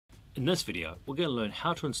In this video, we're going to learn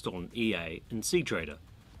how to install an EA in cTrader.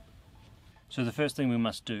 So the first thing we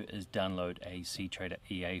must do is download a cTrader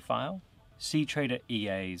EA file. cTrader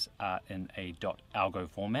EAs are in a .algo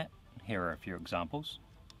format. Here are a few examples.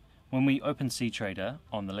 When we open cTrader,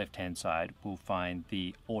 on the left-hand side, we'll find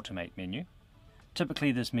the Automate menu.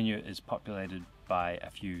 Typically this menu is populated by a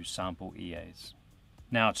few sample EAs.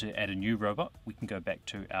 Now to add a new robot, we can go back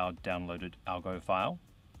to our downloaded algo file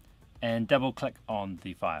and double-click on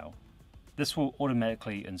the file. This will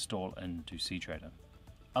automatically install into cTrader.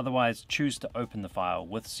 Otherwise, choose to open the file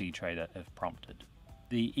with cTrader if prompted.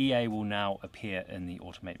 The EA will now appear in the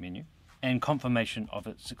Automate menu, and confirmation of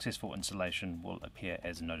its successful installation will appear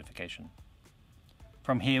as a notification.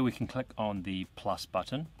 From here we can click on the plus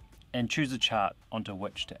button and choose a chart onto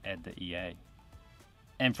which to add the EA.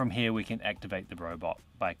 And from here we can activate the robot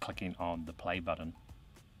by clicking on the play button.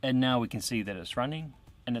 And now we can see that it's running,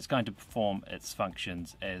 and it's going to perform its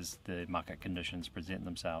functions as the market conditions present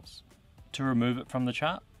themselves. To remove it from the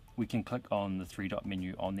chart, we can click on the three-dot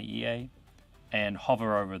menu on the EA and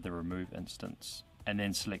hover over the remove instance, and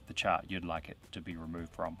then select the chart you'd like it to be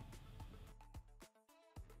removed from.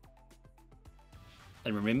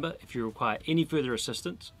 And remember, if you require any further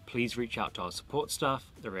assistance, please reach out to our support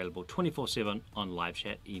staff. They're available 24/7 on live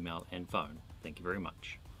chat, email and phone. Thank you very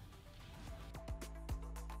much.